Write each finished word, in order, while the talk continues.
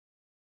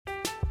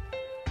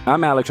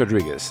I'm Alex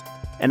Rodriguez.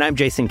 And I'm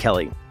Jason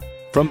Kelly.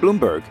 From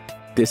Bloomberg,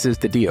 this is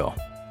The Deal.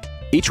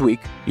 Each week,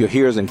 you'll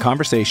hear us in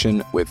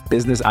conversation with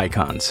business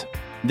icons.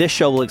 This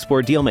show will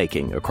explore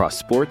deal-making across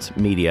sports,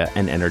 media,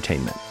 and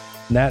entertainment.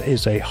 That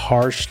is a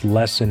harsh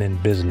lesson in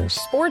business.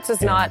 Sports is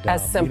not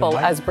as simple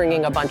as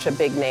bringing a bunch of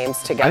big names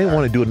together. I didn't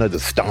want to do another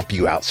stomp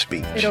you out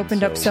speech. It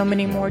opened up so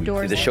many more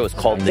doors. The show is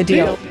called The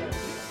Deal.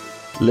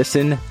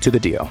 Listen to The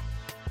Deal.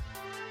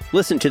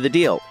 Listen to The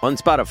Deal on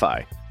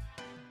Spotify.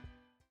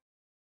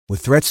 With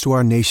threats to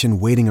our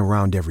nation waiting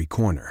around every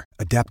corner,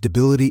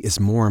 adaptability is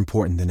more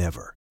important than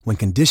ever. When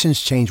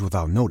conditions change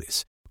without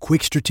notice,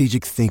 quick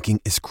strategic thinking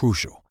is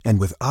crucial.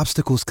 And with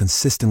obstacles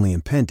consistently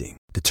impending,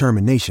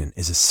 determination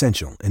is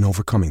essential in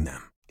overcoming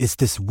them. It's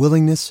this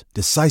willingness,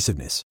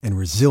 decisiveness, and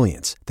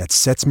resilience that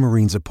sets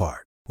Marines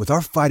apart. With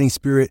our fighting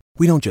spirit,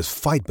 we don't just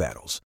fight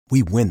battles,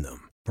 we win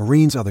them.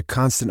 Marines are the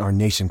constant our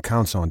nation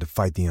counts on to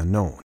fight the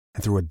unknown.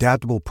 And through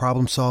adaptable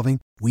problem solving,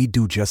 we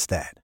do just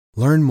that.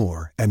 Learn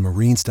more at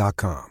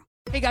marines.com.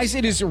 Hey guys,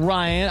 it is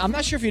Ryan. I'm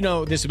not sure if you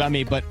know this about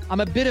me, but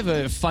I'm a bit of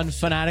a fun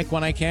fanatic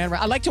when I can.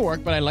 I like to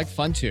work, but I like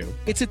fun too.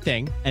 It's a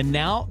thing. And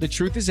now the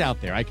truth is out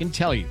there. I can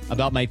tell you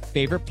about my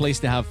favorite place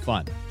to have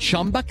fun.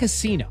 Chumba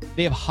Casino.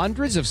 They have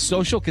hundreds of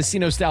social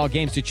casino style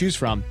games to choose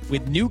from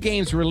with new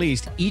games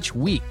released each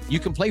week. You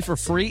can play for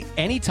free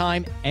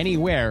anytime,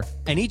 anywhere.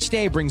 And each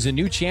day brings a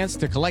new chance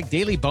to collect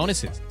daily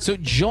bonuses. So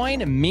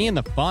join me in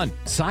the fun.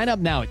 Sign up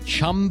now at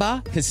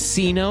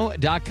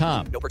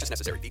ChumbaCasino.com. No purchase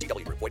necessary.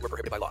 VGW. Void where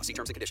prohibited by law. See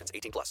terms and conditions.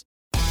 18+.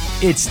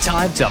 It's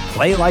time to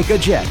play like a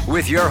Jet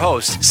with your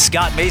host,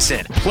 Scott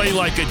Mason. Play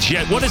like a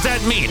Jet. What does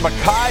that mean?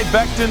 Mekhi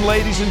Becton,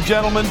 ladies and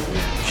gentlemen.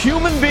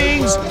 Human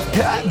beings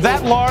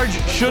that large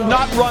should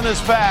not run as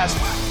fast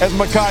as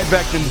Mekhi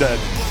Becton did.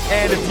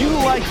 And if you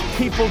like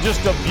people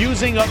just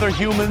abusing other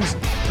humans,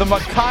 the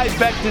Mekhi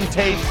Becton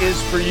tape is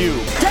for you.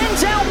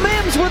 Denzel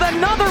Mims with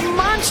another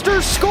monster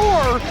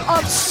score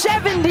of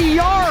 70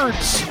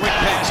 yards. Quick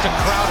pass to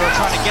Crowder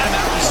trying to get him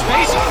out of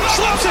space.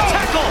 Slips a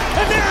tackle,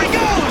 and there he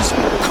goes.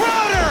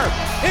 Crowder!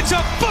 It's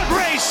a foot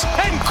race,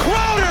 and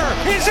Crowder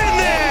is in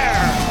there.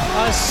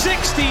 A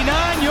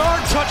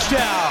 69-yard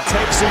touchdown.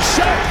 Takes a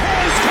shot.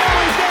 Here's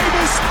Corey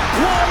Davis,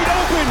 wide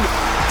open.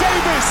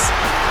 Davis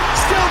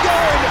still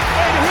going,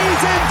 and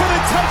he's in for the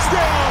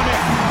touchdown.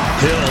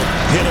 Hill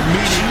hit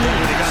immediately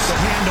when he got the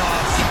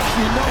handoff.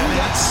 You know and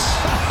that's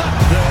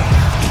the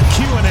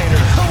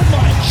Q-inator. Oh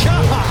my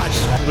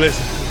gosh!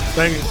 Listen,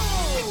 thank you.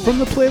 From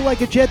the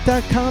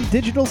PlayLikeAJet.com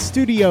digital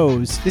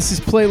studios, this is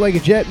Play Like a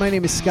Jet. My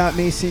name is Scott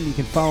Mason. You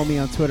can follow me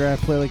on Twitter at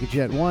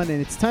PlayLikeAJet1.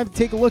 And it's time to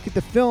take a look at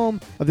the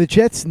film of the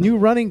Jets' new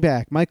running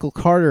back, Michael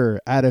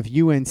Carter, out of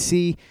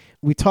UNC.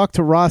 We talked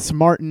to Ross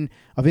Martin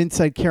of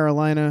Inside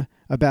Carolina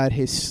about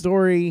his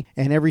story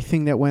and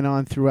everything that went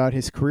on throughout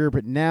his career.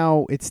 But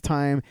now it's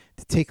time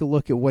to take a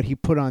look at what he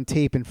put on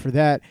tape. And for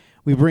that,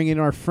 we bring in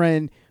our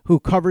friend who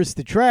covers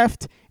the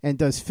draft and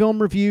does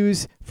film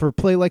reviews for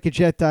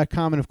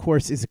PlayLikeAJet.com, and of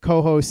course is a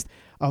co-host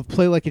of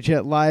Play Like a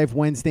Jet Live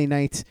Wednesday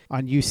nights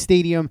on U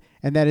Stadium,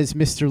 and that is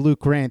Mr.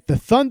 Luke Grant, the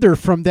Thunder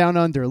from Down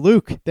Under.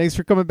 Luke, thanks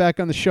for coming back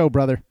on the show,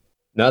 brother.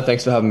 No,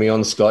 thanks for having me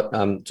on, Scott.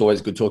 It's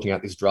always good talking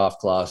about this draft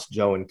class.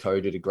 Joe and Co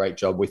did a great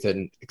job with it,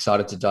 and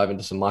excited to dive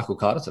into some Michael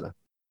Carter today.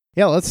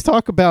 Yeah, let's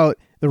talk about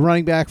the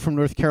running back from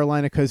North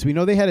Carolina, because we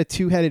know they had a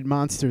two-headed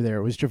monster there.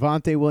 It was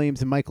Javonte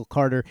Williams and Michael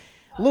Carter.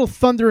 A little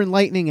thunder and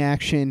lightning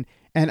action,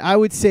 and I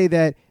would say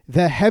that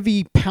the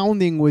heavy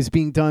pounding was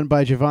being done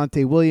by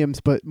Javonte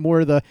Williams, but more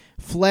of the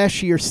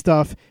flashier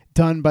stuff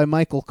done by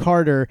Michael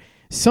Carter.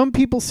 Some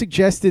people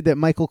suggested that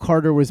Michael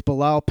Carter was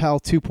Bilal Powell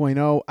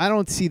 2.0. I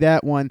don't see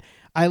that one.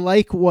 I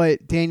like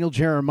what Daniel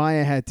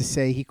Jeremiah had to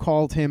say. He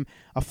called him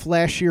a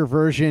flashier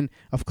version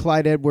of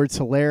Clyde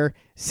Edwards-Helaire.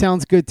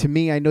 Sounds good to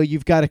me. I know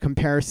you've got a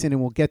comparison,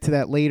 and we'll get to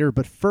that later.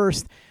 But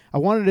first, I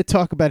wanted to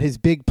talk about his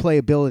big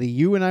playability.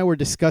 You and I were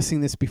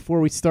discussing this before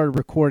we started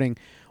recording.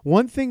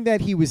 One thing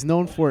that he was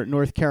known for at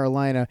North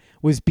Carolina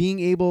was being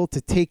able to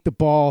take the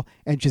ball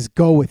and just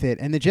go with it.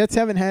 And the Jets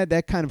haven't had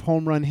that kind of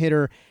home run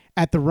hitter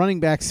at the running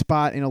back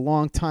spot in a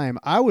long time.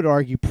 I would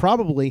argue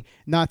probably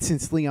not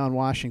since Leon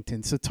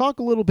Washington. So talk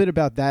a little bit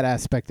about that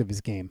aspect of his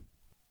game.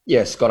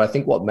 Yeah, Scott, I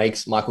think what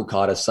makes Michael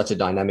Carter such a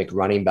dynamic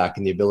running back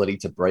and the ability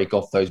to break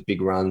off those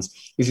big runs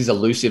is his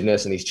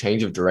elusiveness and his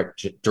change of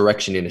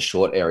direction in a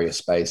short area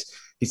space.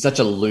 He's such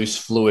a loose,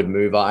 fluid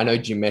mover. I know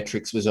Jim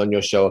Metrics was on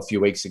your show a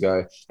few weeks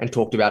ago and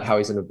talked about how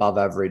he's an above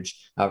average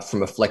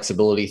from a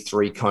flexibility,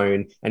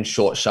 three-cone, and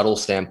short shuttle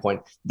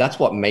standpoint. That's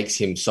what makes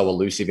him so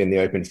elusive in the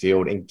open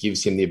field and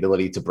gives him the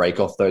ability to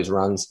break off those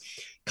runs.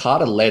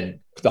 Carter led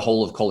the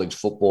whole of college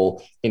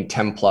football in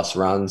 10-plus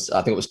runs.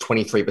 I think it was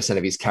 23%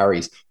 of his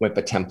carries went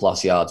for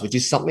 10-plus yards, which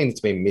is something that's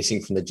been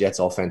missing from the Jets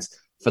offense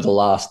for the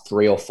last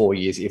 3 or 4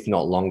 years, if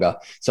not longer.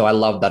 So I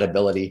love that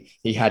ability.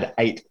 He had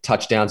 8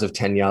 touchdowns of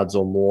 10 yards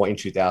or more in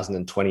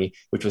 2020,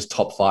 which was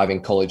top 5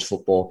 in college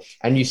football.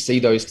 And you see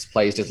those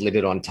plays just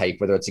littered on tape,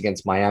 whether it's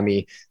against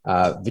Miami,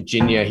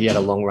 Virginia, he had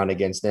a long run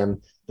against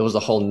them. there was a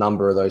whole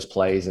number of those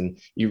plays, and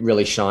he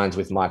really shines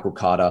with Michael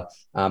Carter.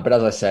 But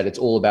as I said, it's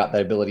all about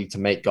the ability to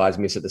make guys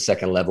miss at the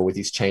second level with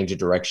his change of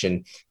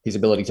direction, his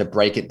ability to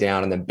break it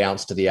down and then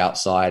bounce to the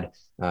outside.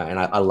 And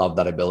I love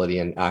that ability,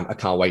 and I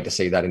can't wait to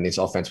see that in this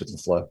offense with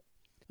LaFleur.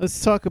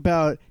 Let's talk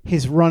about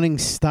his running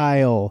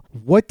style.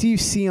 What do you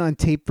see on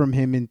tape from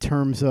him in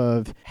terms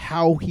of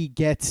how he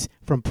gets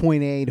from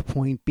point A to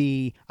point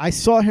B? I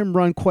saw him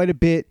run quite a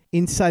bit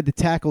inside the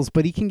tackles,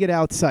 but he can get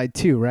outside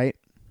too, right?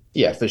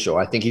 Yeah, for sure.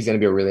 I think he's going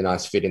to be a really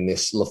nice fit in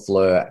this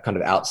LaFleur kind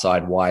of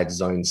outside wide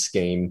zone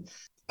scheme.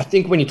 I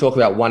think when you talk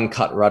about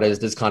one-cut rudders,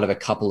 there's kind of a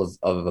couple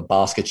of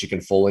baskets you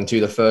can fall into.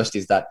 The first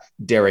is that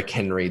Derrick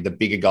Henry, the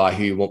bigger guy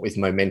who you want with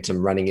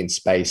momentum running in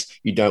space.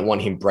 You don't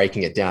want him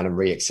breaking it down and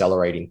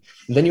re-accelerating.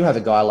 And then you have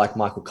a guy like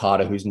Michael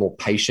Carter who's more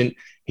patient.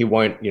 He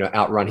won't,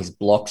 outrun his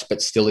blocks,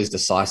 but still is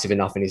decisive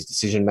enough in his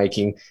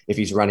decision-making. If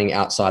he's running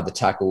outside the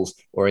tackles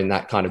or in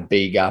that kind of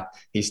B gap,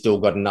 he's still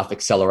got enough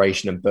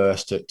acceleration and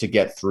burst to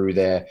get through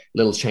there.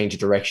 Little change of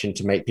direction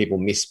to make people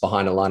miss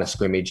behind a line of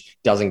scrimmage.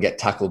 Doesn't get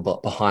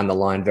tackled behind the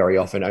line very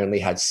often. Only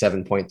had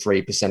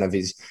 7.3% of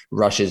his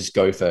rushes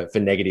go for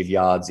negative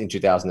yards in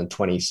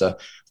 2020. So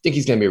I think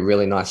he's going to be a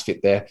really nice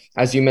fit there.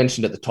 As you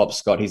mentioned at the top,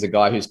 Scott, he's a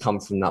guy who's come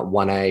from that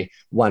 1A,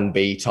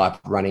 1B type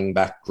running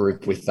back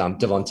group with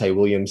Devontae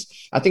Williams.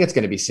 I think it's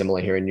going to be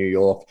similar here in New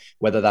York,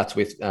 whether that's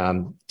with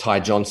Ty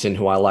Johnson,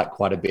 who I like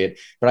quite a bit.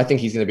 But I think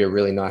he's going to be a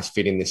really nice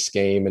fit in this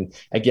scheme. And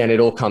again, it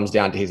all comes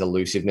down to his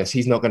elusiveness.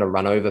 He's not going to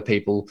run over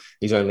people.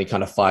 He's only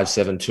kind of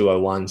 5'7",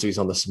 201, so he's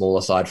on the smaller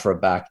side for a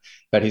back.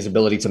 But his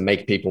ability to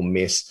make people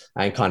miss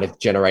and kind of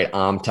generate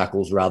arm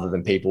tackles rather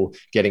than people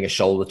getting a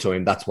shoulder to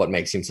him, that's what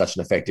makes him such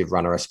an effective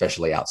runner,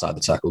 especially outside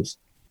the tackles.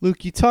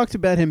 Luke, you talked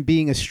about him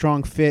being a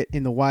strong fit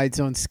in the wide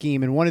zone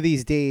scheme, and one of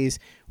these days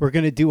we're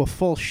going to do a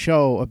full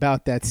show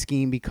about that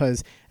scheme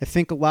because I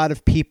think a lot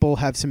of people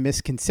have some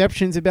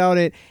misconceptions about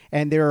it,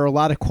 and there are a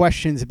lot of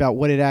questions about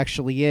what it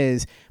actually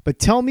is. But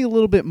tell me a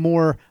little bit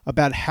more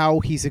about how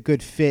he's a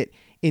good fit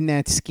in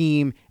that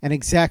scheme and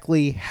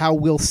exactly how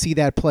we'll see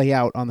that play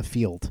out on the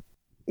field.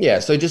 Yeah,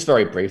 so just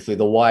very briefly,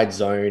 the wide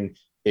zone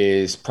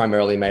is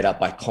primarily made up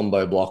by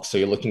combo blocks. So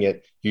you're looking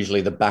at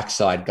usually the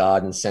backside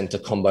guard and center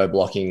combo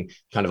blocking,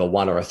 kind of a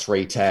 1 or a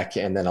 3 tech,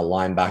 and then a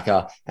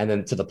linebacker. And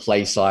then to the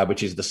play side,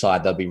 which is the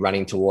side they'll be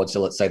running towards.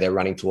 So let's say they're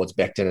running towards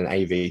Becton and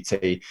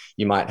AVT.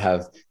 You might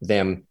have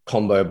them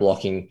combo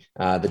blocking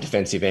the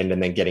defensive end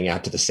and then getting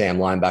out to the Sam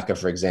linebacker,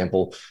 for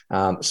example.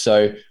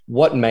 So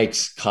what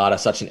makes Carter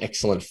such an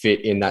excellent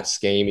fit in that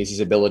scheme is his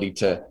ability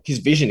his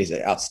vision is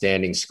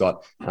outstanding,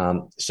 Scott.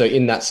 So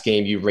in that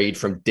scheme, you read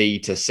from D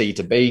to C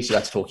to B. So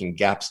that's talking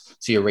gaps.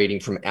 So you're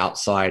reading from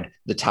outside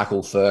the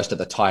tackle first at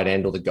the tight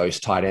end or the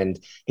ghost tight end.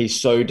 He's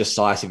so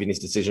decisive in his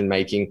decision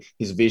making.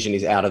 His vision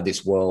is out of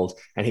this world,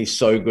 and he's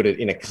so good at,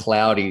 in a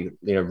cloudy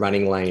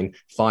running lane,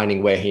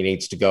 finding where he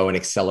needs to go and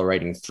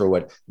accelerating through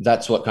it.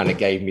 That's what kind of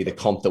gave me the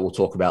comp that we'll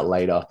talk about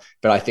later.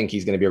 But I think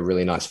he's going to be a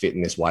really nice fit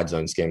in this wide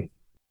zone scheme.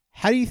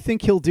 How do you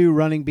think he'll do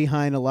running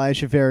behind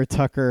Elijah Vera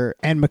Tucker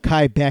and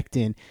Mekhi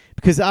Becton?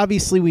 Because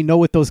obviously we know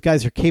what those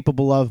guys are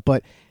capable of,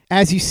 but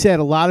as you said,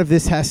 a lot of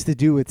this has to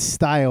do with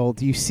style.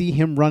 Do you see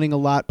him running a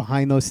lot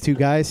behind those two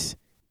guys?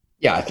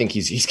 Yeah, I think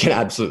he's going to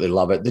absolutely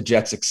love it. The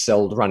Jets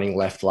excelled running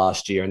left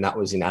last year, and that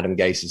was in Adam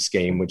Gase's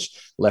scheme, which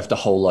left a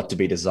whole lot to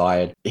be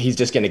desired. He's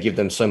just going to give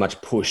them so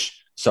much push.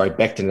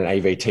 Becton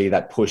and AVT,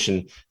 that push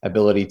and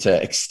ability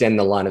to extend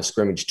the line of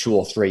scrimmage 2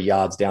 or 3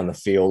 yards down the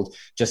field,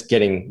 just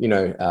getting,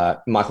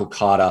 Michael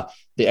Carter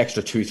the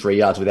extra 2-3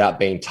 yards without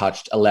being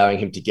touched, allowing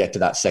him to get to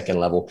that second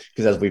level.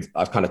 Because as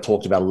I've kind of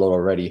talked about a lot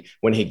already,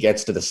 when he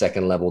gets to the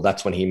second level,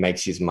 that's when he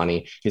makes his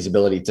money, his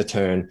ability to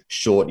turn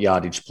short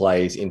yardage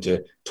plays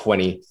into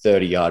 20,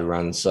 30-yard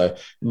runs. So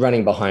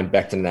running behind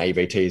Becton and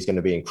AVT is going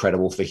to be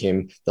incredible for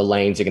him. The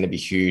lanes are going to be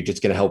huge.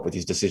 It's going to help with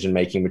his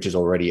decision-making, which is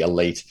already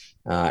elite.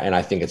 And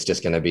I think it's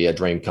just going to be a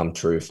dream come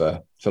true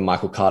for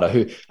Michael Carter,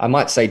 who I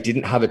might say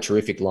didn't have a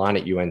terrific line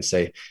at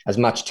UNC. As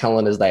much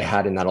talent as they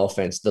had in that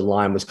offense, the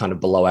line was kind of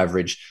below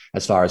average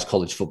as far as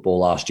college football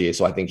last year.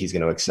 So I think he's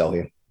going to excel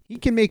here. He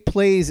can make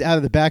plays out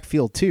of the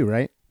backfield too,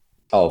 right?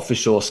 Oh, for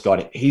sure,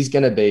 Scott. He's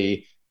going to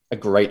be a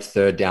great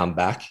third down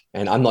back.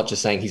 And I'm not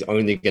just saying he's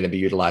only going to be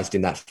utilized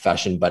in that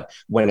fashion, but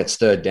when it's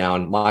third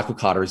down, Michael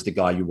Carter is the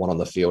guy you want on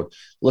the field.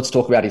 Let's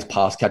talk about his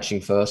pass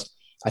catching first.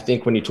 I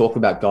think when you talk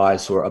about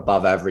guys who are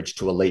above average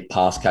to elite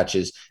pass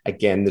catchers,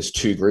 again, there's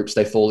two groups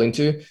they fall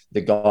into.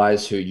 The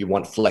guys who you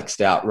want flexed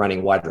out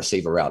running wide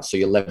receiver routes. So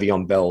your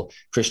Le'Veon Bell,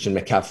 Christian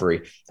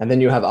McCaffrey. And then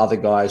you have other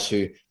guys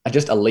who are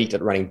just elite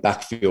at running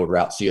backfield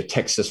routes. So your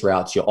Texas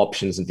routes, your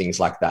options and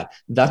things like that.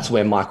 That's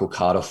where Michael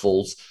Carter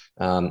falls.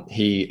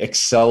 He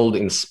excelled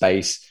in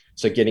space.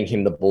 So getting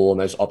him the ball in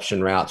those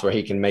option routes where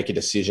he can make a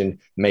decision,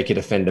 make a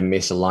defender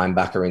miss, a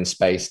linebacker in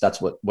space.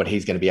 That's what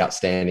he's going to be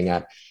outstanding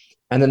at.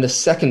 And then the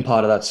second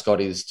part of that, Scott,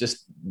 is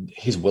just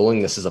his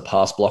willingness as a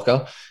pass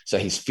blocker. So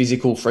he's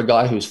physical for a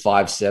guy who's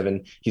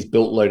 5'7". He's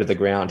built low to the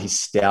ground. He's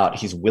stout.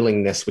 His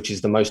willingness, which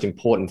is the most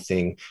important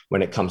thing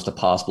when it comes to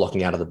pass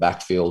blocking out of the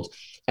backfield.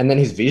 And then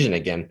his vision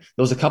again.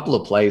 There was a couple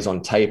of plays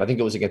on tape, I think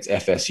it was against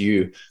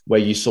FSU,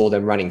 where you saw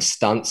them running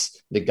stunts.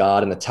 The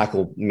guard and the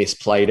tackle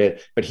misplayed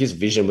it, but his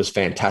vision was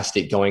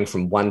fantastic going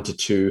from 1 to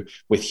 2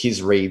 with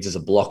his reads as a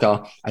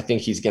blocker. I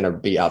think he's going to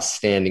be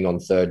outstanding on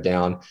third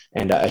down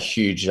and a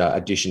huge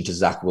addition to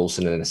Zach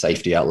Wilson and a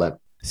safety outlet.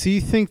 So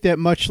you think that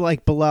much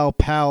like Bilal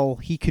Powell,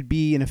 he could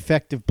be an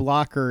effective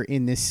blocker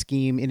in this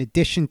scheme in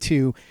addition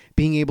to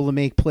being able to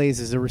make plays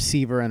as a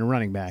receiver and a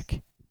running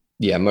back?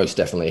 Yeah, most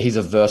definitely. He's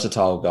a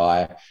versatile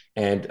guy.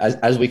 And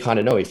as we kind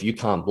of know, if you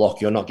can't block,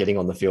 you're not getting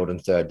on the field in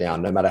third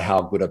down. No matter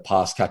how good a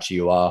pass catcher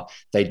you are,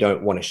 they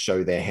don't want to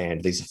show their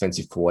hand, these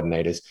offensive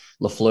coordinators.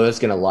 LaFleur's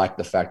going to like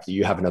the fact that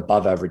you have an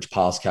above average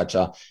pass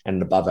catcher and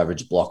an above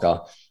average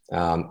blocker.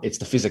 It's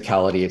the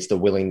physicality, it's the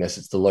willingness,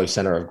 it's the low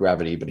center of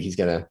gravity, but he's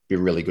going to be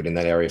really good in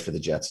that area for the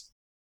Jets.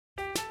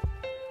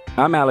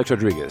 I'm Alex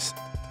Rodriguez.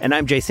 And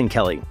I'm Jason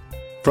Kelly.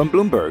 From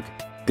Bloomberg,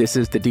 this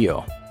is The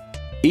Deal.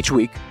 Each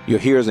week, you'll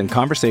hear us in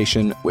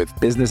conversation with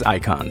business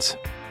icons.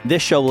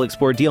 This show will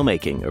explore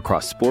deal-making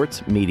across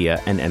sports,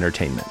 media, and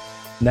entertainment.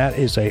 That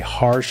is a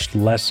harsh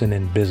lesson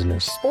in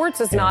business.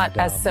 Sports is not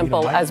as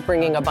simple as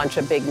bringing a bunch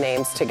of big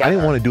names together. I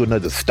didn't want to do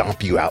another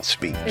stomp you out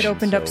speech. It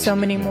opened up so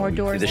many more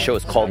doors. The show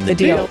is called The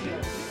Deal.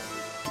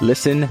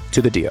 Listen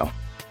to The Deal.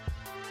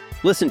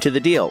 Listen to The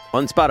Deal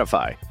on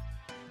Spotify.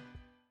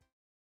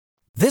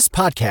 This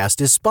podcast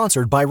is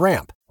sponsored by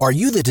Ramp. Are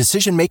you the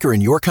decision maker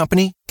in your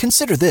company?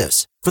 Consider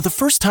this. For the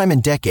first time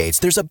in decades,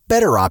 there's a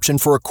better option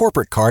for a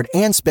corporate card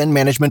and spend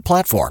management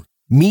platform.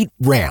 Meet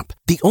Ramp,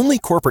 the only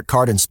corporate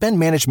card and spend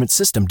management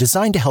system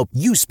designed to help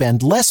you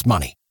spend less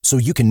money so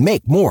you can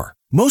make more.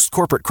 Most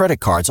corporate credit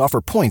cards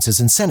offer points as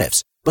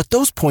incentives, but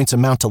those points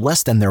amount to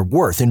less than their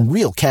worth in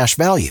real cash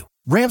value.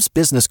 Ramp's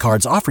business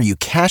cards offer you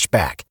cash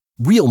back,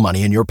 real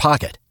money in your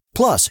pocket.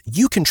 Plus,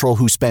 you control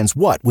who spends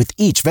what with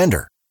each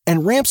vendor.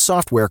 And Ramp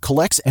software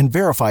collects and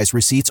verifies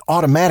receipts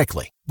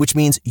automatically, which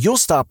means you'll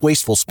stop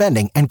wasteful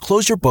spending and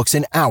close your books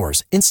in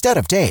hours instead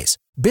of days.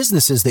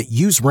 Businesses that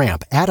use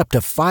Ramp add up to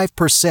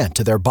 5%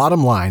 to their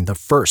bottom line the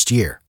first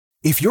year.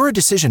 If you're a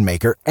decision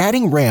maker,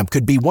 adding Ramp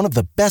could be one of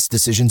the best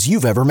decisions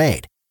you've ever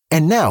made.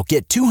 And now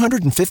get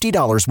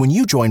 $250 when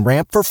you join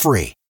Ramp for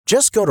free.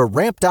 Just go to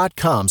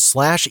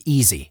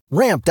ramp.com/easy.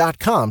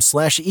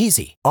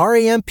 Ramp.com/easy.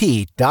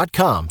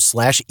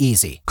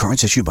 RAMP.com/easy.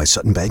 Cards issued by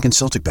Sutton Bank and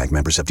Celtic Bank,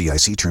 members of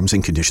FDIC. Terms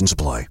and conditions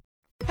apply.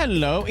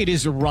 Hello, it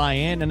is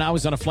Ryan, and I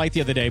was on a flight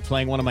the other day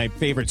playing one of my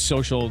favorite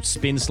social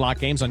spin slot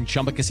games on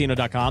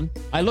ChumbaCasino.com.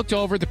 I looked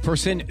over at the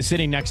person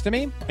sitting next to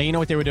me, and you know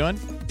what they were doing?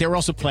 They were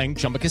also playing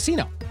Chumba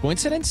Casino.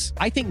 Coincidence?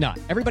 I think not.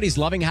 Everybody's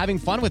loving having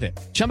fun with it.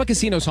 Chumba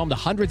Casino is home to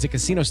hundreds of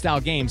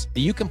casino-style games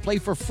that you can play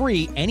for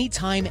free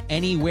anytime,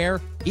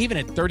 anywhere, even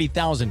at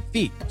 30,000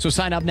 feet. So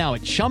sign up now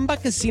at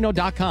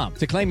ChumbaCasino.com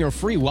to claim your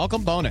free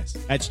welcome bonus.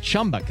 That's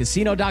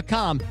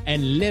ChumbaCasino.com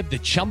and live the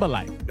Chumba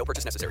life. No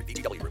purchase necessary.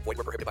 VGW. Void where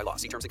prohibited by law.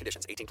 See terms and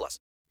conditions. 18+.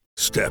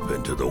 Step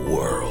into the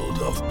world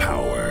of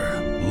power,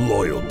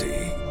 loyalty,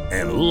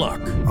 and luck.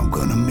 I'm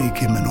gonna make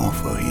him an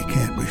offer he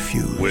can't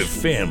refuse. With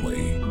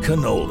family,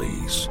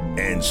 cannolis,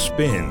 and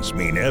spins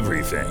mean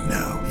everything.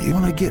 Now, you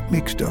wanna get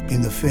mixed up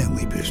in the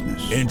family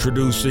business.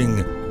 Introducing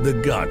The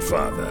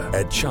Godfather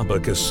at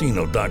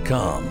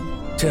ChumbaCasino.com.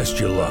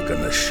 Test your luck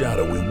in the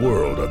shadowy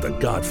world of The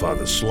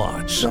Godfather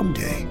slot.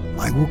 Someday,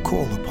 I will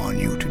call upon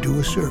you to do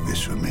a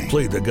service for me.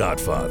 Play The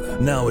Godfather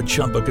now at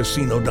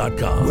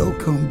ChumbaCasino.com.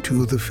 Welcome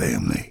to the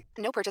family.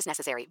 No purchase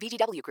necessary.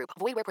 VGW Group.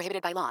 Void where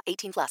prohibited by law.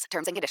 18+.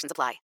 Terms and conditions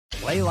apply.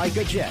 Play like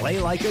a Jet. Play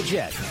like a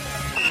Jet.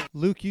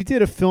 Luke, you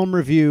did a film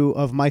review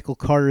of Michael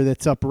Carter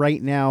that's up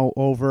right now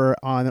over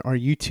on our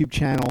YouTube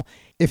channel.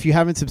 If you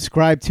haven't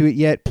subscribed to it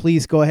yet,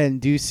 please go ahead and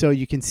do so.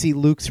 You can see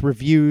Luke's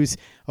reviews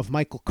of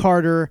Michael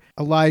Carter,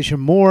 Elijah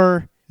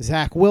Moore,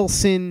 Zach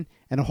Wilson,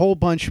 and a whole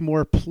bunch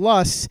more.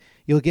 Plus,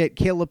 you'll get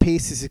Caleb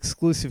Pace's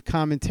exclusive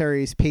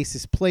commentaries,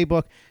 Pace's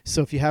Playbook.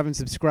 So if you haven't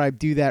subscribed,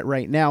 do that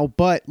right now.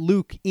 But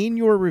Luke, in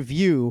your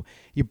review,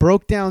 you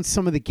broke down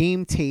some of the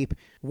game tape.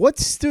 What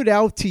stood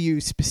out to you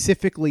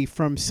specifically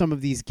from some of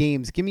these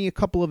games? Give me a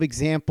couple of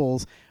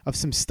examples of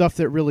some stuff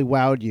that really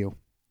wowed you.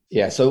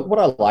 Yeah, so what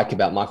I like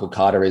about Michael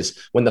Carter is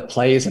when the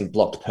play isn't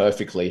blocked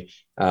perfectly,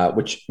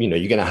 which, you know,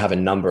 you're going to have a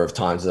number of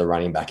times as a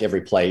running back.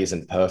 Every play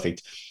isn't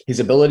perfect. His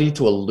ability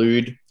to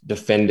elude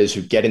defenders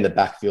who get in the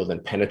backfield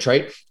and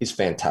penetrate is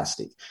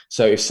fantastic.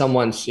 So if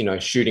someone's, you know,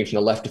 shooting from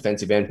the left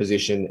defensive end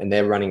position and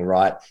they're running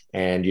right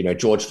and, you know,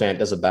 George Fant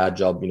does a bad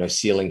job, you know,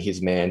 sealing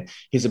his man,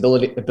 his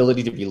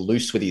ability to be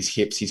loose with his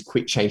hips, his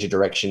quick change of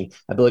direction,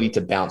 ability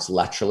to bounce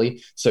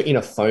laterally. So in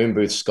a phone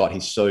booth, Scott,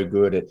 he's so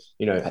good at,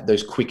 you know,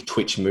 those quick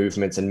twitch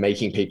movements and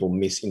making people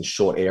miss in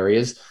short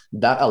areas.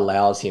 That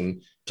allows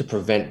him to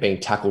prevent being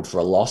tackled for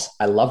a loss.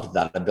 I loved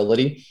that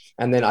ability.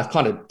 And then I've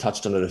kind of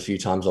touched on it a few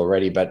times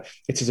already, but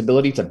it's his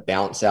ability to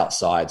bounce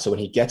outside. So when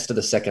he gets to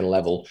the second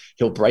level,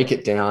 he'll break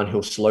it down,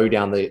 he'll slow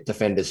down the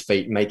defender's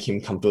feet, make him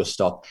come to a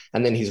stop.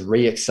 And then his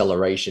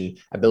re-acceleration,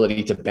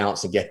 ability to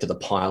bounce and get to the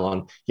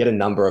pylon. He had a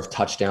number of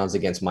touchdowns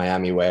against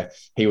Miami where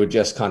he would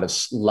just kind of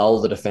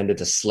lull the defender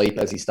to sleep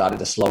as he started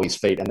to slow his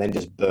feet and then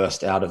just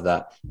burst out of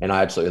that. And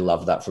I absolutely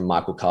love that from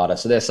Michael Carter.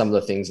 So there's some of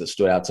the things that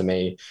stood out to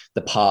me,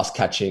 the pass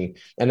catching,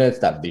 and it's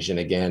that vision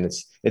again.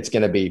 It's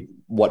going to be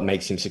what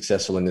makes him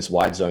successful in this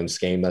wide zone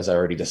scheme, as I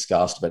already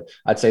discussed. But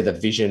I'd say the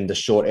vision, the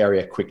short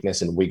area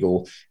quickness and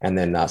wiggle, and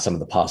then some of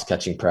the pass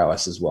catching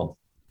prowess as well.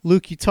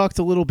 Luke, you talked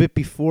a little bit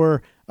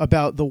before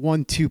about the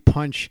 1-2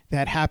 punch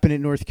that happened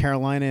in North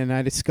Carolina, and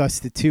I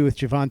discussed it too with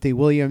Javonte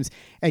Williams.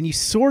 And you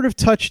sort of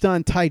touched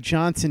on Ty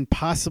Johnson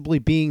possibly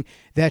being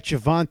that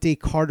Javonte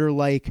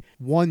Carter-like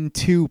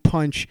 1-2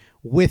 punch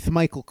with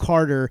Michael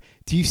Carter.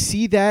 Do you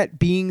see that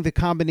being the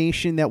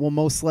combination that will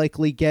most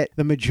likely get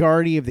the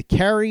majority of the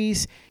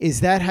carries?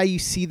 Is that how you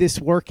see this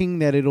working,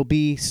 that it'll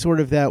be sort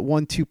of that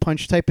 1-2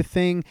 punch type of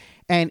thing?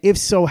 And if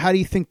so, how do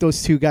you think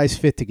those two guys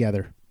fit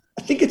together?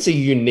 I think it's a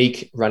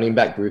unique running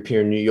back group here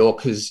in New York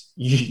because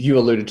you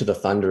alluded to the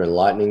Thunder and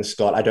Lightning,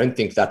 Scott. I don't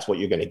think that's what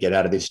you're going to get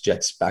out of this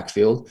Jets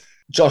backfield.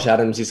 Josh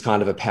Adams is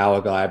kind of a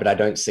power guy, but I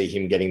don't see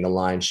him getting the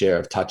lion's share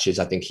of touches.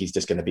 I think he's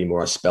just going to be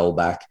more a spell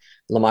back.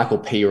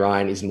 La'Mical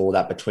Pirine is more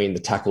that between the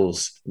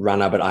tackles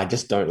runner, but I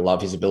just don't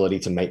love his ability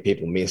to make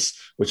people miss,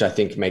 which I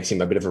think makes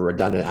him a bit of a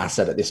redundant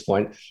asset at this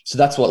point. So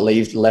that's what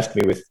left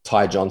me with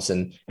Ty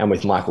Johnson and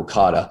with Michael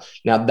Carter.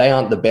 Now, they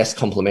aren't the best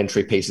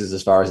complementary pieces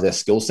as far as their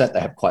skill set. They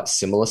have quite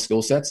similar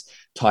skill sets.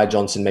 Ty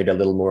Johnson, maybe a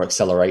little more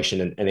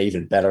acceleration and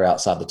even better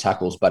outside the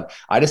tackles. But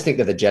I just think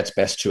they're the Jets'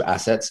 best two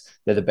assets.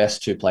 They're the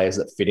best two players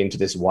that fit into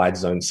this wide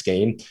zone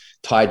scheme.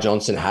 Ty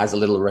Johnson has a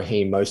little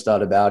Raheem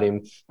Mostert about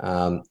him.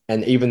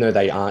 And even though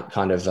they aren't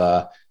kind of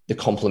the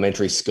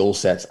complementary skill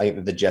sets, I think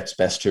they're the Jets'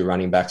 best two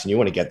running backs. And you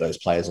want to get those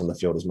players on the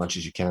field as much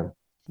as you can.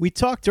 We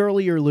talked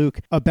earlier, Luke,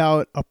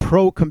 about a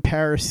pro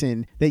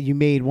comparison that you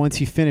made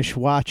once you finished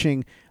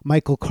watching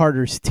Michael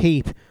Carter's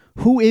tape.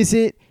 Who is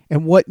it,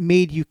 and what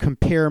made you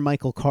compare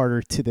Michael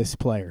Carter to this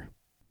player?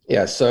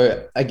 Yeah,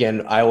 so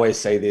again, I always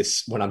say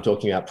this when I'm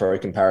talking about pro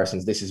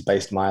comparisons. This is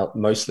based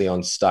mostly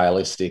on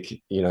stylistic,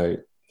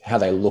 how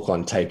they look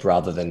on tape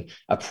rather than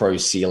a pro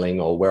ceiling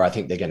or where I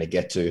think they're going to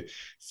get to.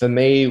 For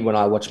me, when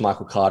I watched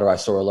Michael Carter, I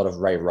saw a lot of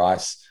Ray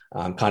Rice,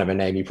 kind of a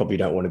name you probably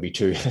don't want to be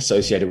too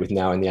associated with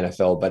now in the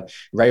NFL. But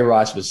Ray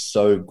Rice was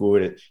so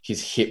good at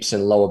his hips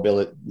and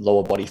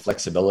lower body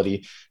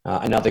flexibility.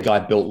 Another guy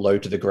built low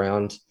to the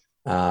ground.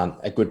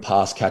 A good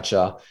pass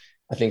catcher.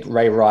 I think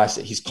Ray Rice,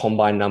 his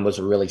combine numbers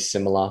are really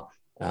similar,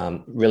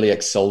 really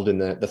excelled in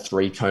the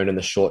three cone and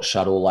the short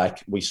shuttle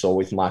like we saw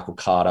with Michael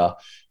Carter.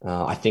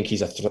 I think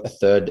he's a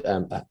third,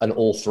 an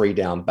all three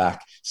down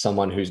back,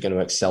 someone who's going to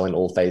excel in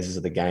all phases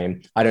of the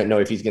game. I don't know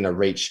if he's going to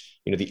reach,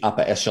 the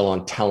upper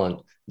echelon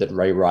talent that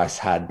Ray Rice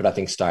had, but I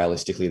think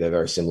stylistically they're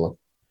very similar.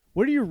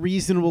 What are your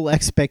reasonable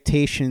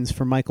expectations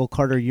for Michael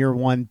Carter year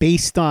one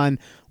based on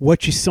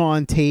what you saw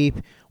on tape,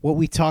 what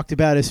we talked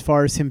about as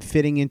far as him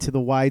fitting into the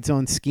wide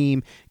zone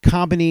scheme,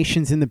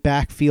 combinations in the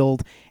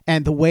backfield,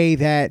 and the way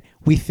that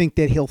we think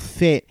that he'll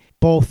fit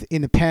both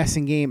in the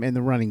passing game and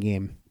the running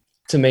game?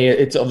 To me,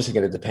 it's obviously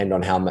going to depend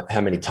on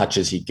how many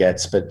touches he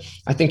gets, but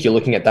I think you're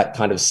looking at that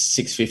kind of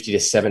 650 to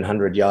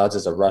 700 yards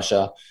as a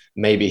rusher.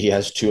 Maybe he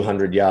has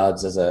 200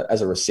 yards as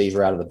a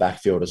receiver out of the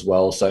backfield as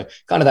well. So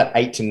kind of that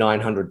 800 to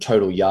 900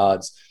 total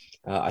yards.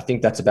 I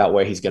think that's about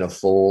where he's going to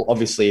fall.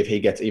 Obviously, if he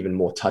gets even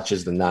more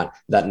touches than that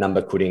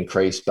number could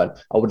increase. But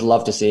I would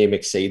love to see him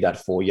exceed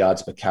that 4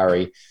 yards per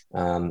carry.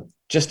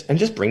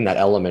 Just bring that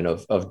element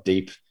of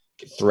deep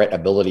threat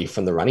ability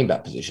from the running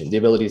back position, the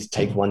ability to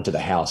take one to the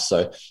house.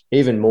 So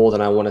even more than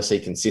I want to see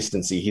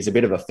consistency, he's a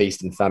bit of a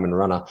feast and famine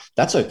runner.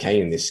 That's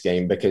okay in this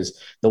scheme because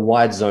the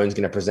wide zone is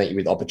going to present you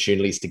with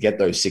opportunities to get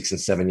those 6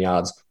 and 7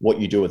 yards. What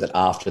you do with it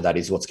after that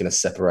is what's going to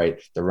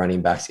separate the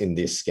running backs in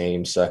this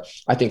scheme. So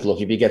I think,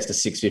 look, if he gets to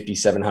 650,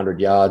 700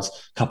 yards,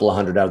 a couple of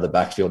hundred out of the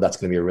backfield, that's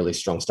going to be a really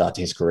strong start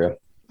to his career.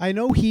 I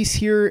know he's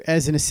here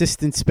as an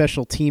assistant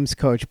special teams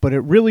coach, but it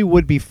really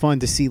would be fun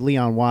to see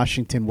Leon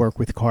Washington work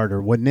with Carter,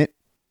 wouldn't it?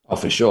 Oh,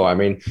 for sure. I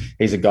mean,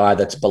 he's a guy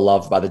that's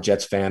beloved by the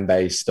Jets fan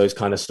base. Those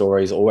kind of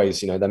stories always,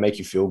 they make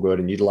you feel good,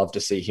 and you'd love to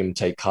see him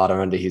take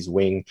Carter under his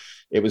wing.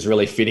 It was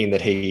really fitting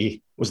that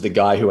he was the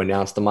guy who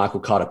announced the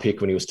Michael Carter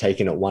pick when he was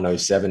taken at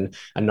 107.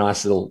 A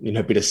nice little,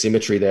 bit of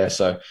symmetry there.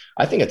 So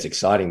I think it's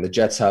exciting. The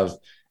Jets have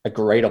a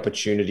great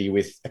opportunity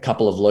with a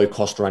couple of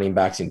low-cost running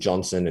backs in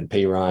Johnson and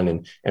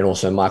Pirine and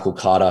also Michael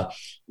Carter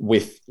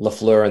with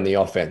LaFleur in the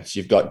offense.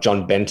 You've got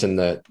John Benton,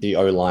 the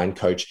O-line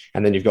coach,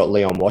 and then you've got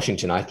Leon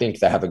Washington. I think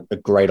they have a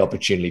great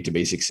opportunity to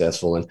be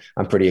successful, and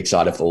I'm pretty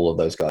excited for all of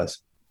those guys.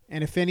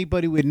 And if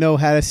anybody would know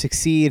how to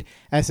succeed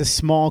as a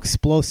small,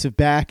 explosive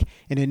back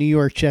in a New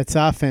York Jets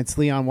offense,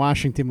 Leon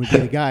Washington would be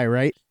the guy,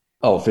 right?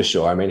 Oh, for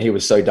sure. I mean, he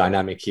was so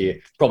dynamic here.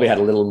 Probably had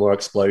a little more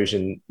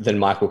explosion than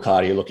Michael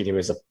Carter. You look at him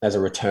as a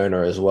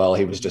returner as well.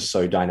 He was just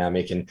so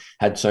dynamic and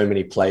had so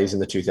many plays in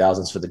the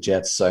 2000s for the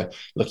Jets. So,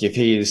 look, if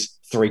he is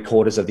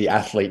 3/4 of the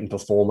athlete and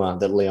performer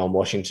that Leon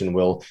Washington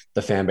will,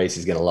 the fan base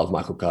is going to love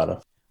Michael Carter.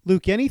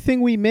 Luke,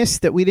 anything we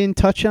missed that we didn't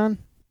touch on?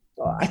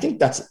 I think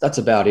that's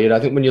about it. I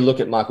think when you look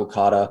at Michael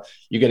Carter,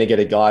 you're going to get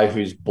a guy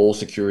whose ball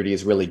security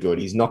is really good.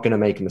 He's not going to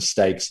make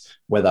mistakes,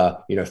 whether,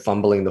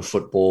 fumbling the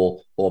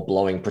football or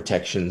blowing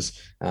protections.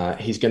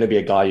 He's going to be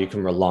a guy you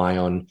can rely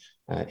on.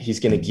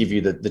 He's going to give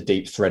you the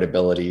deep threat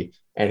ability,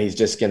 and he's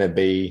just going to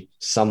be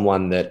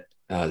someone that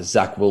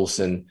Zach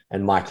Wilson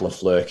and Mike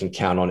LaFleur can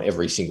count on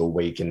every single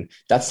week. And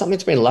that's something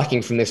that's been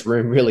lacking from this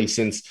room really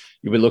since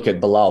you would look at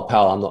Bilal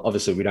Powell.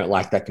 Obviously, we don't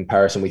like that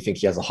comparison. We think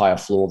he has a higher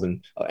floor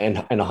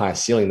and a higher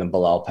ceiling than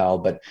Bilal Powell.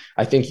 But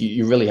I think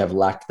you really have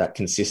lacked that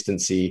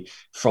consistency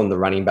from the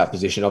running back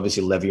position.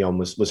 Obviously, Le'Veon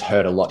was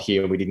hurt a lot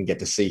here and we didn't get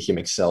to see him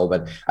excel.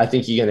 But I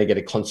think you're going to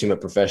get a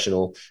consummate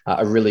professional,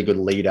 a really good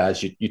leader,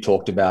 as you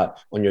talked about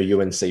on your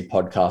UNC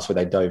podcast where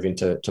they dove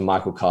into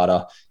Michael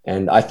Carter.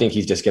 And I think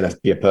he's just going to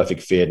be a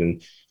perfect fit.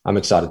 And I'm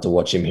excited to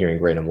watch him here in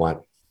green and white.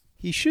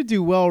 He should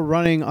do well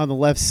running on the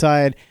left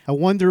side. I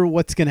wonder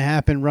what's going to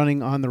happen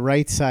running on the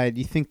right side.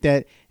 You think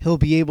that he'll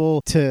be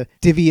able to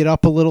divvy it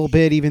up a little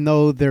bit, even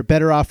though their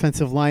better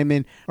offensive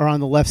linemen are on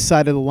the left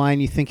side of the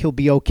line? You think he'll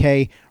be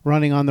okay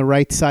running on the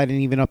right side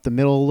and even up the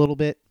middle a little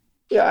bit?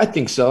 Yeah, I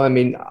think so. I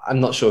mean, I'm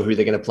not sure who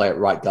they're going to play at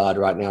right guard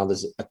right now.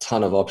 There's a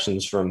ton of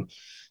options from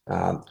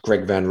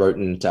Greg Van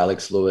Roten to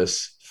Alex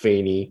Lewis,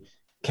 Feeney,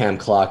 Cam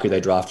Clark, who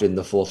they drafted in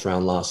the 4th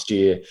round last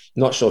year.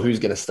 Not sure who's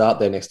going to start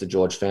there next to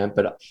George Fant,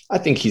 but I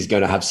think he's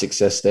going to have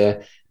success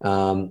there.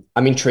 I'm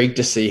intrigued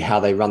to see how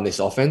they run this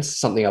offense.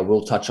 Something I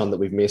will touch on that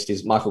we've missed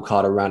is Michael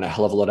Carter ran a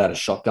hell of a lot out of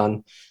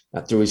shotgun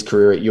through his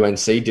career at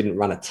UNC, didn't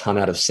run a ton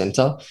out of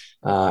center.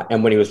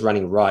 And when he was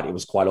running right, it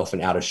was quite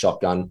often out of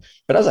shotgun.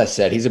 But as I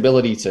said, his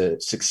ability to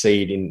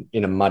succeed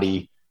in a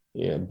muddy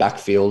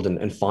backfield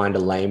and find a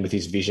lane with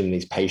his vision and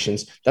his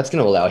patience, that's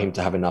going to allow him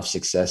to have enough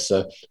success.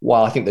 So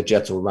while I think the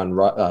Jets will run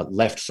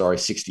left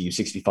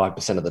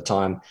 65% of the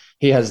time,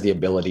 he has the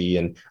ability,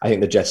 and I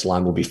think the Jets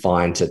line will be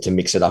fine to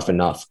mix it up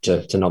enough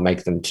to not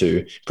make them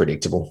too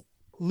predictable.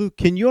 Luke,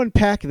 can you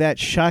unpack that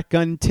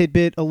shotgun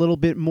tidbit a little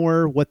bit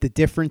more, what the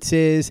difference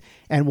is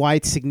and why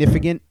it's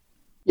significant?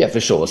 Yeah, for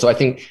sure. So I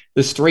think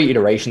there's 3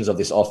 iterations of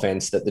this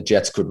offense that the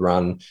Jets could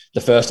run.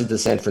 The first is the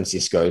San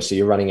Francisco. So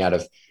you're running out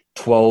of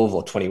 12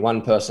 or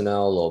 21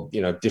 personnel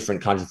or, different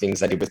kinds of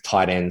things they did with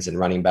tight ends and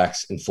running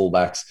backs and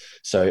fullbacks.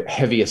 So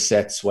heavier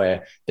sets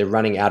where they're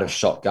running out of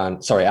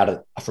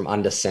from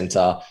under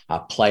center,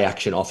 play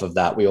action off of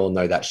that. We all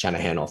know that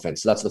Shanahan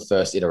offense. So that's the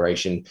first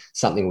iteration,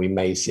 something we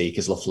may see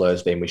because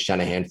LaFleur's been with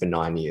Shanahan for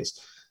 9 years.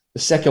 The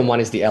second one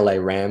is the LA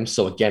Rams.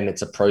 So again,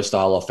 it's a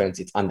pro-style offense.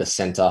 It's under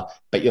center,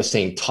 but you're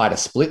seeing tighter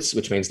splits,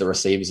 which means the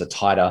receivers are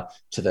tighter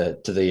to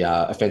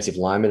the offensive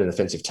linemen and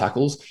offensive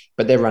tackles,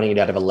 but they're running it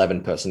out of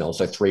 11 personnel,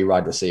 so 3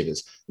 wide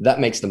receivers.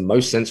 That makes the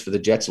most sense for the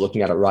Jets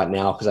looking at it right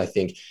now because I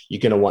think you're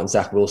going to want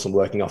Zach Wilson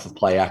working off of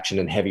play action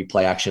and heavy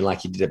play action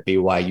like he did at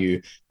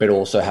BYU, but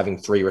also having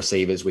 3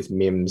 receivers with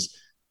Mims,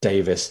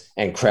 Davis,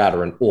 and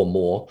Crowder or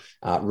more,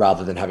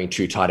 rather than having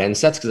 2 tight end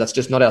sets because that's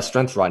just not our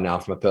strength right now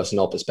from a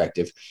personnel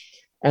perspective.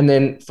 And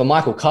then for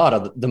Michael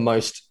Carter, the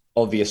most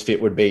obvious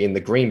fit would be in the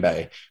Green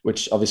Bay,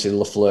 which obviously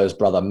LaFleur's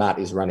brother Matt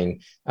is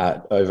running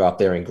over up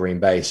there in Green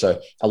Bay.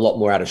 So a lot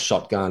more out of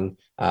shotgun.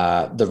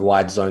 The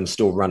wide zone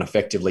still run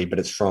effectively, but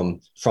it's from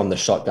the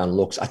shotgun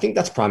looks. I think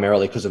that's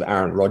primarily because of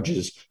Aaron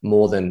Rodgers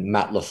more than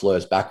Matt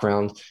LaFleur's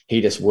background.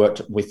 He just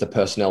worked with the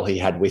personnel he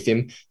had with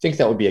him. I think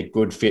that would be a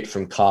good fit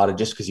from Carter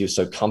just because he was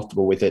so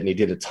comfortable with it and he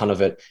did a ton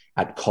of it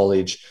at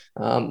college.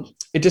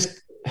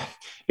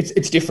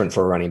 It's different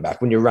for a running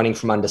back when you're running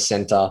from under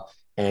center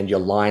and your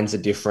lines are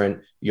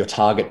different, your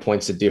target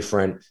points are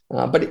different.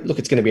 But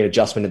it's going to be an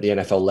adjustment at the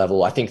NFL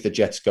level. I think the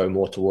Jets go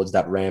more towards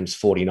that Rams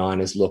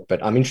 49ers look,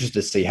 but I'm interested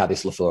to see how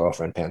this LaFleur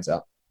offense pans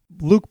out.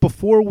 Luke,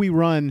 before we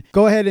run,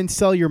 go ahead and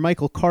sell your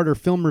Michael Carter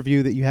film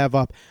review that you have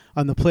up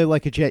on the Play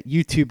Like a Jet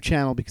YouTube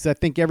channel because I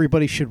think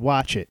everybody should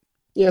watch it.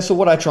 Yeah, so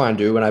what I try and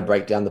do when I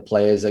break down the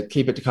players, I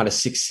keep it to kind of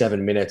 6-7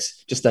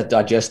 minutes, just that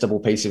digestible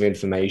piece of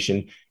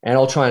information. And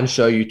I'll try and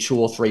show you 2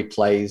 or 3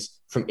 plays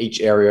from each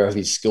area of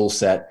his skill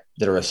set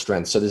that are a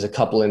strength. So there's a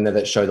couple in there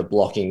that show the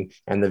blocking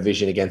and the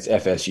vision against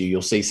FSU.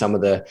 You'll see some of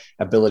the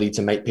ability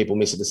to make people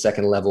miss at the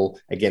second level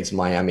against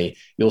Miami.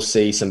 You'll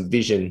see some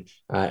vision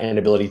and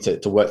ability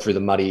to work through the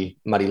muddy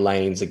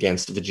lanes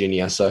against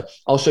Virginia. So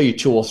I'll show you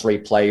 2 or 3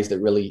 plays that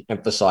really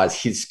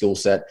emphasize his skill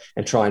set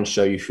and try and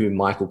show you who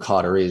Michael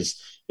Carter is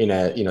in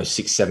a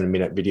 6-7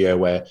 minute video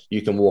where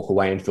you can walk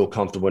away and feel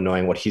comfortable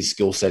knowing what his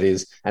skill set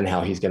is and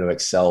how he's going to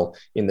excel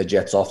in the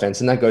Jets offense.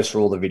 And that goes for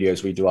all the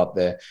videos we do up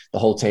there. The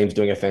whole team's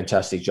doing a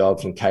fantastic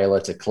job from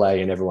Kayla to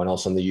Clay and everyone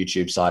else on the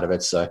YouTube side of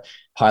it. So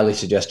highly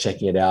suggest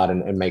checking it out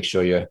and make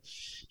sure you're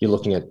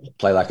looking at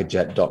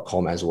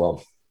playlikeajet.com as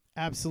well.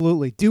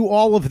 Absolutely. Do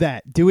all of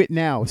that. Do it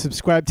now.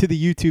 Subscribe to the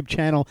YouTube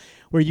channel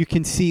where you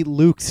can see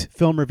Luke's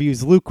film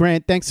reviews. Luke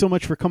Grant, thanks so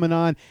much for coming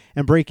on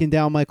and breaking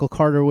down Michael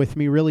Carter with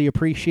me. Really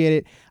appreciate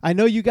it. I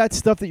know you got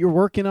stuff that you're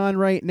working on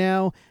right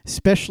now,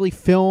 especially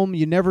film.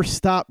 You never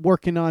stop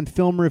working on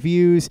film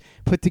reviews.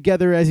 Put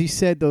together, as you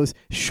said, those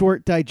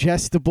short,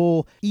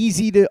 digestible,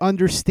 easy to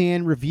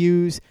understand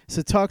reviews.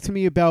 So talk to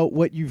me about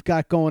what you've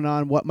got going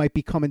on, what might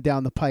be coming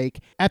down the pike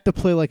at the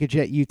Play Like a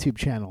Jet YouTube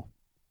channel.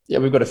 Yeah,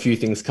 we've got a few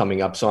things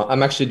coming up. So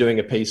I'm actually doing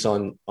a piece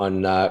on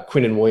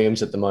Quinnen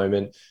Williams at the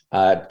moment,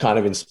 kind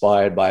of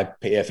inspired by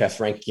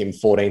PFF ranking him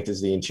 14th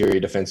as the interior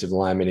defensive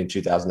lineman in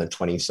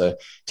 2020. So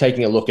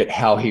taking a look at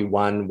how he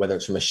won, whether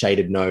it's from a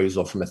shaded nose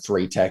or from a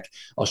 3-tech,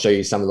 I'll show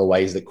you some of the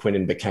ways that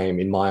Quinnen became,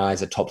 in my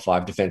eyes, a top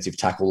 5 defensive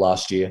tackle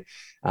last year.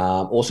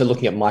 Also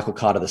looking at Michael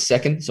Carter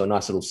II, so a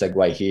nice little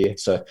segue here.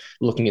 So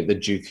looking at the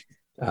Duke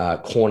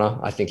corner,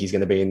 I think he's going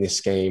to be in this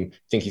scheme. I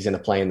think he's going to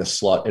play in the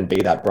slot and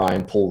be that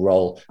Brian Poole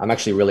role. I'm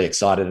actually really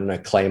excited. And I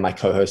know Clay, my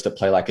co-host at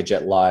Play Like a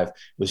Jet Live,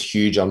 was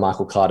huge on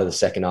Michael Carter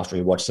II after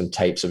he watched some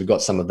tape. So we've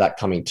got some of that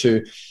coming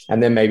too.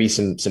 And then maybe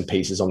some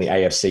pieces on the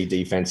AFC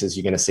defenses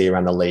you're going to see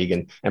around the league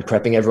and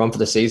prepping everyone for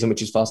the season,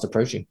 which is fast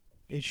approaching.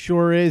 It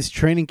sure is.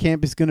 Training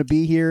camp is going to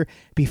be here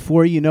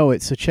before you know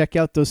it. So check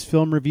out those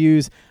film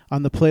reviews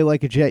on the Play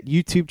Like a Jet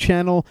YouTube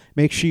channel.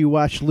 Make sure you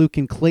watch Luke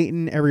and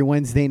Clayton every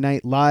Wednesday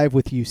night live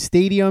with U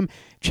Stadium.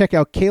 Check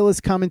out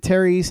Kayla's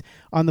commentaries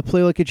on the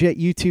Play Like a Jet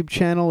YouTube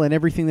channel and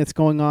everything that's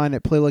going on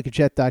at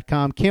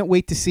playlikeajet.com. Can't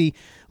wait to see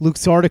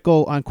Luke's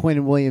article on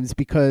Quinnen Williams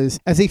because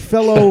as a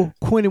fellow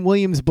Quinnen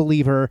Williams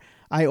believer,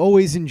 I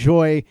always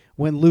enjoy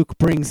when Luke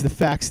brings the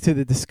facts to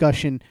the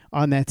discussion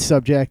on that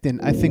subject,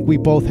 and I think we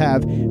both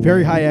have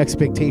very high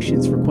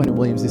expectations for Quinnen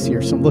Williams this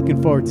year, so I'm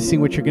looking forward to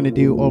seeing what you're going to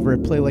do over at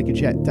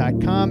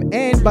playlikeajet.com.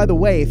 And by the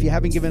way, if you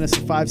haven't given us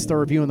a 5-star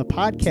review on the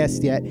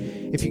podcast yet,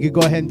 if you could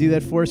go ahead and do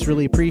that for us,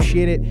 really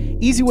appreciate it.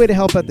 Easy way to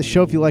help out the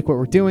show if you like what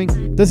we're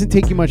doing. Doesn't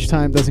take you much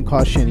time, doesn't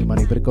cost you any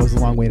money, but it goes a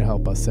long way to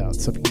help us out.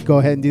 So if you could go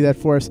ahead and do that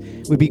for us,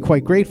 we'd be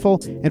quite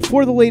grateful. And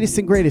for the latest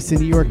and greatest in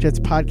New York Jets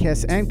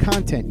podcasts and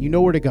content, you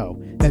know where to go.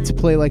 That's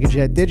Play Like a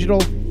Jet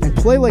Digital and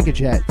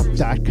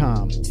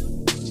playlikeajet.com.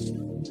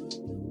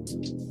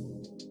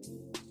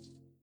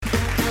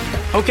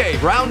 Okay,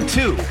 round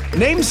 2.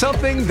 Name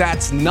something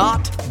that's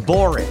not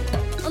boring.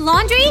 A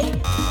laundry?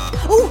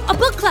 Ooh, a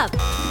book club.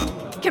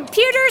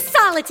 Computer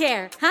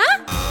solitaire,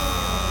 huh?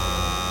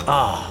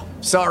 Ah,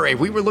 sorry,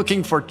 we were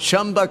looking for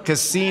Chumba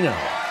Casino.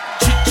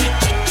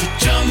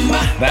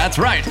 That's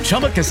right.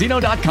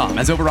 ChumbaCasino.com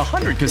has over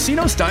 100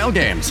 casino-style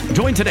games.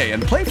 Join today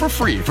and play for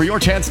free for your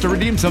chance to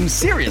redeem some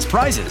serious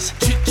prizes.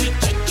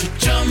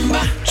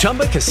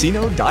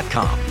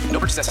 ChumbaCasino.com. No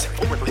purchase necessary.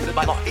 Void where prohibited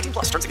by law. 18+.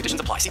 Terms and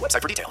conditions apply. See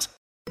website for details.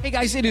 Hey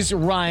guys, it is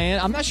Ryan.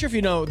 I'm not sure if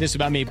you know this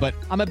about me, but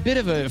I'm a bit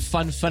of a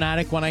fun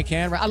fanatic when I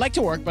can. I like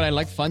to work, but I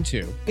like fun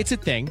too. It's a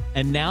thing.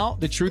 And now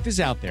the truth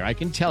is out there. I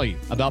can tell you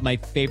about my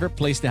favorite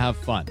place to have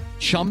fun.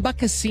 Chumba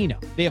Casino.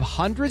 They have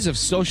hundreds of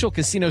social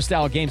casino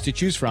style games to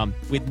choose from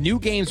with new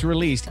games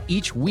released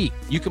each week.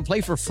 You can play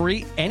for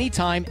free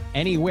anytime,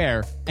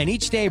 anywhere. And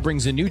each day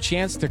brings a new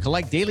chance to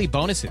collect daily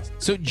bonuses.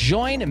 So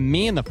join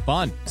me in the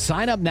fun.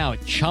 Sign up now at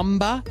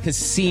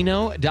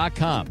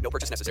ChumbaCasino.com. No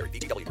purchase necessary.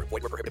 VGW. Void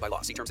where prohibited by law.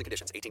 See terms and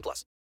conditions.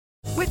 18+.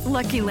 With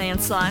Lucky Land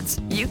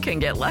Slots, you can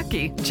get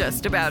lucky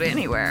just about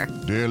anywhere.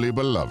 Dearly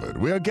beloved,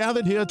 we are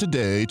gathered here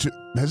today to...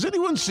 Has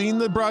anyone seen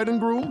the bride and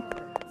groom?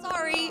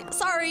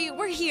 Sorry,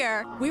 we're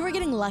here. We were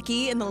getting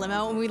lucky in the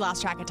limo and we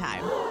lost track of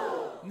time.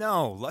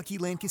 No, Lucky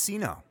Land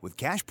Casino, with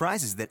cash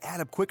prizes that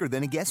add up quicker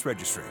than a guest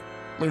registry.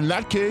 In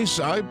that case,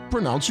 I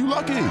pronounce you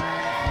lucky.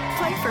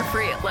 Play for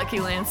free at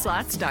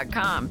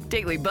LuckyLandSlots.com.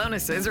 Daily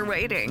bonuses are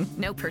waiting.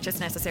 No purchase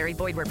necessary.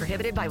 Void where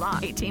prohibited by law.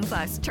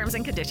 18+. Terms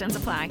and conditions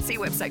apply. See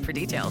website for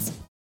details.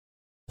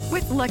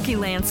 With Lucky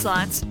Land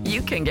Slots,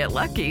 you can get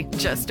lucky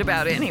just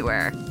about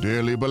anywhere.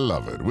 Dearly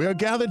beloved, we are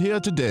gathered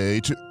here today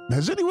to...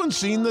 Has anyone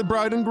seen the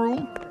bride and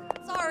groom?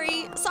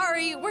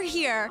 Sorry, we're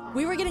here.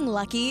 We were getting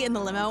lucky in the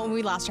limo and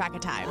we lost track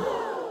of time.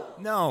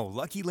 No,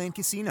 Lucky Land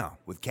Casino,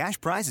 with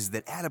cash prizes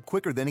that add up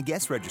quicker than a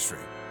guest registry.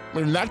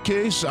 In that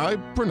case, I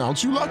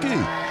pronounce you lucky.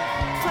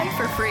 Play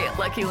for free at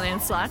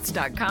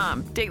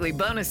LuckyLandSlots.com. Daily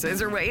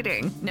bonuses are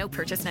waiting. No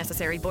purchase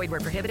necessary. Void where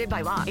prohibited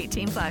by law.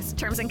 18+.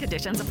 Terms and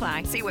conditions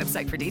apply. See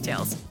website for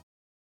details.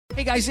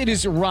 Hey guys, it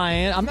is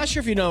Ryan. I'm not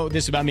sure if you know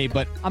this about me,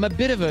 but I'm a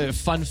bit of a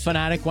fun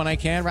fanatic when I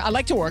can. I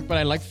like to work, but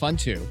I like fun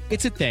too.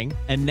 It's a thing.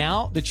 And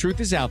now the truth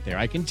is out there.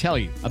 I can tell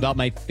you about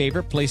my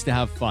favorite place to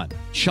have fun.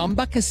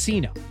 Chumba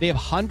Casino. They have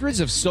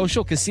hundreds of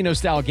social casino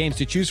style games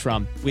to choose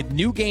from with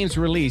new games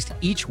released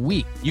each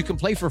week. You can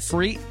play for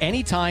free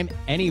anytime,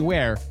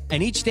 anywhere.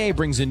 And each day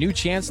brings a new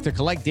chance to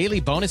collect daily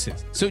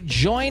bonuses. So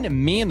join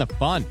me in the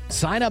fun.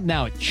 Sign up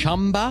now at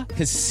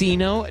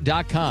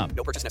ChumbaCasino.com.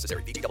 No purchase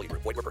necessary. VGW.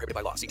 Void where prohibited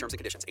by law. See terms and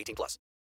conditions. 18+.